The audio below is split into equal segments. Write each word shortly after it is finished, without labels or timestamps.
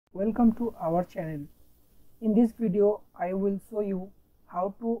Welcome to our channel. In this video, I will show you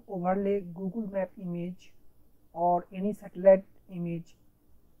how to overlay Google Map image or any satellite image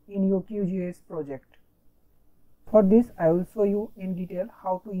in your QGIS project. For this, I will show you in detail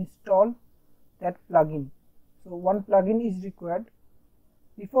how to install that plugin. So one plugin is required.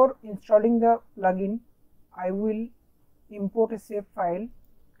 Before installing the plugin, I will import a shape file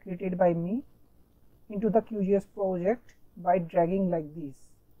created by me into the QGIS project by dragging like this.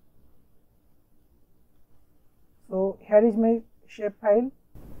 So here is my shape file,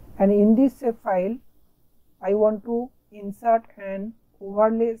 and in this shape file I want to insert an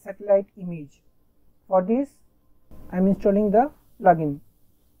overlay satellite image. For this I am installing the plugin.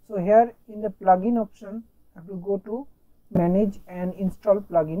 So here in the plugin option I have to go to Manage and Install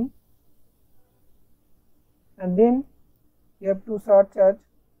Plugin, and then you have to search as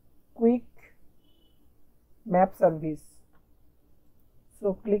Quick Map Service.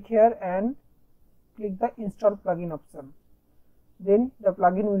 So click here and click the Install Plugin option. Then the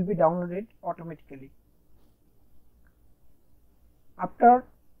plugin will be downloaded automatically. After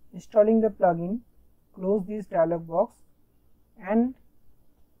installing the plugin, close this dialog box, and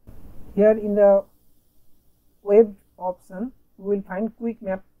here in the web option you will find Quick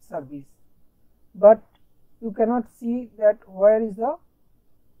Map Service, but you cannot see that where is the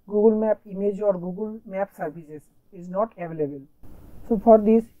Google Map image or Google Map services is not available. So for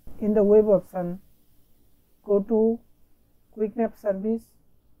this, in the web option, go to Quick Map Service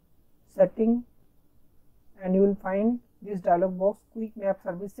setting, and you will find this dialog box Quick Map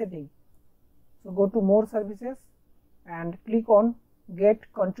Service setting. So go to More Services and click on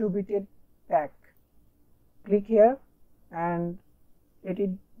Get Contributed Pack. Click here and let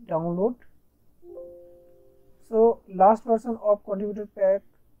it download. So last version of Contributed Pack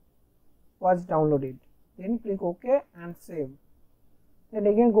was downloaded. Then click OK and save. Then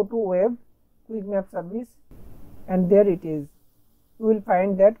again go to Web, Quick Map Service, and there it is. You will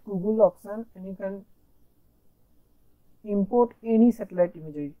find that Google option, and you can import any satellite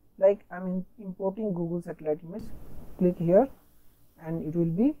imagery. Like I am importing Google satellite image. Click here and it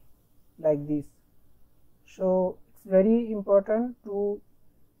will be like this. So it's very important to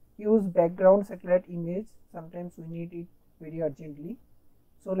use background satellite image. Sometimes we need it very urgently.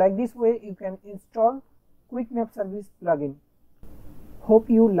 So like this way you can install Quick Map Service plugin. Hope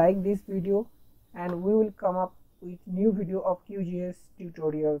you like this video, and we will come up with new video of QGIS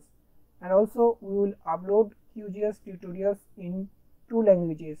tutorials, and also we will upload QGIS tutorials in 2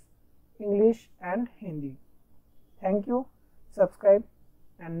 languages, English and Hindi. Thank you, subscribe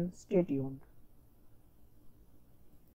and stay tuned.